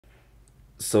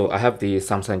So I have the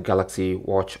Samsung Galaxy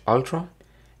Watch Ultra,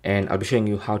 and I'll be showing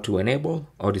you how to enable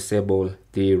or disable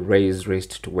the raise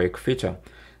wrist to wake feature.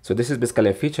 So this is basically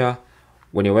a feature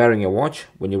when you're wearing your watch,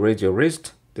 when you raise your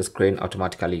wrist, the screen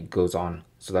automatically goes on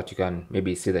so that you can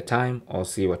maybe see the time or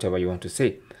see whatever you want to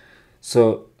see.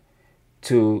 So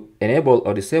to enable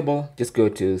or disable, just go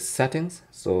to settings.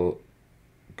 So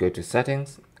go to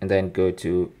settings and then go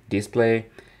to display,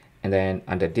 and then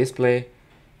under display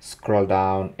scroll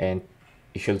down and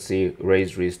you should see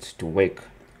raise wrist to wake.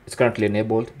 It's currently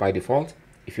enabled by default.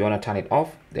 If you want to turn it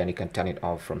off, then you can turn it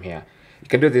off from here. You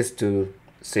can do this to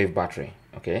save battery.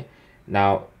 Okay,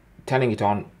 now turning it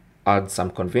on adds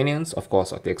some convenience, of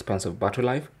course, at the expense of battery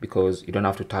life, because you don't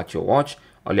have to touch your watch.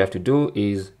 All you have to do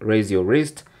is raise your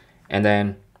wrist and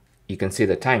then you can see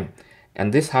the time.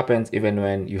 And this happens even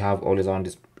when you have always on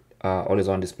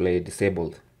display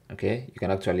disabled. Okay, you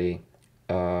can actually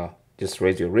just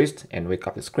raise your wrist and wake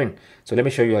up the screen. So let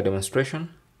me show you a demonstration.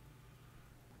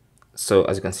 So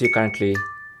as you can see, currently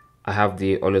I have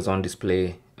the always on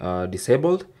display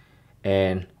disabled,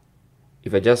 and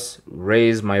if I just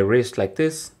raise my wrist like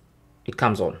this, it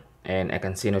comes on and I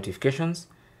can see notifications.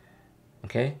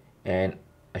 Okay, and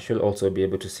I should also be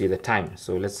able to see the time.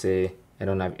 So let's say I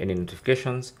don't have any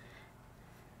notifications.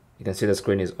 You can see the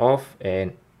screen is off,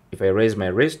 and if I raise my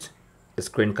wrist, the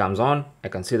screen comes on. I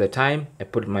can see the time. I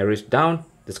put my wrist down,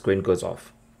 the screen goes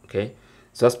off. Okay,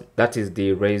 so that is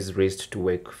the raise wrist to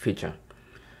wake feature.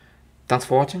 Thanks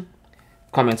for watching.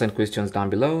 Comments and questions down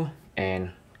below,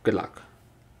 and good luck.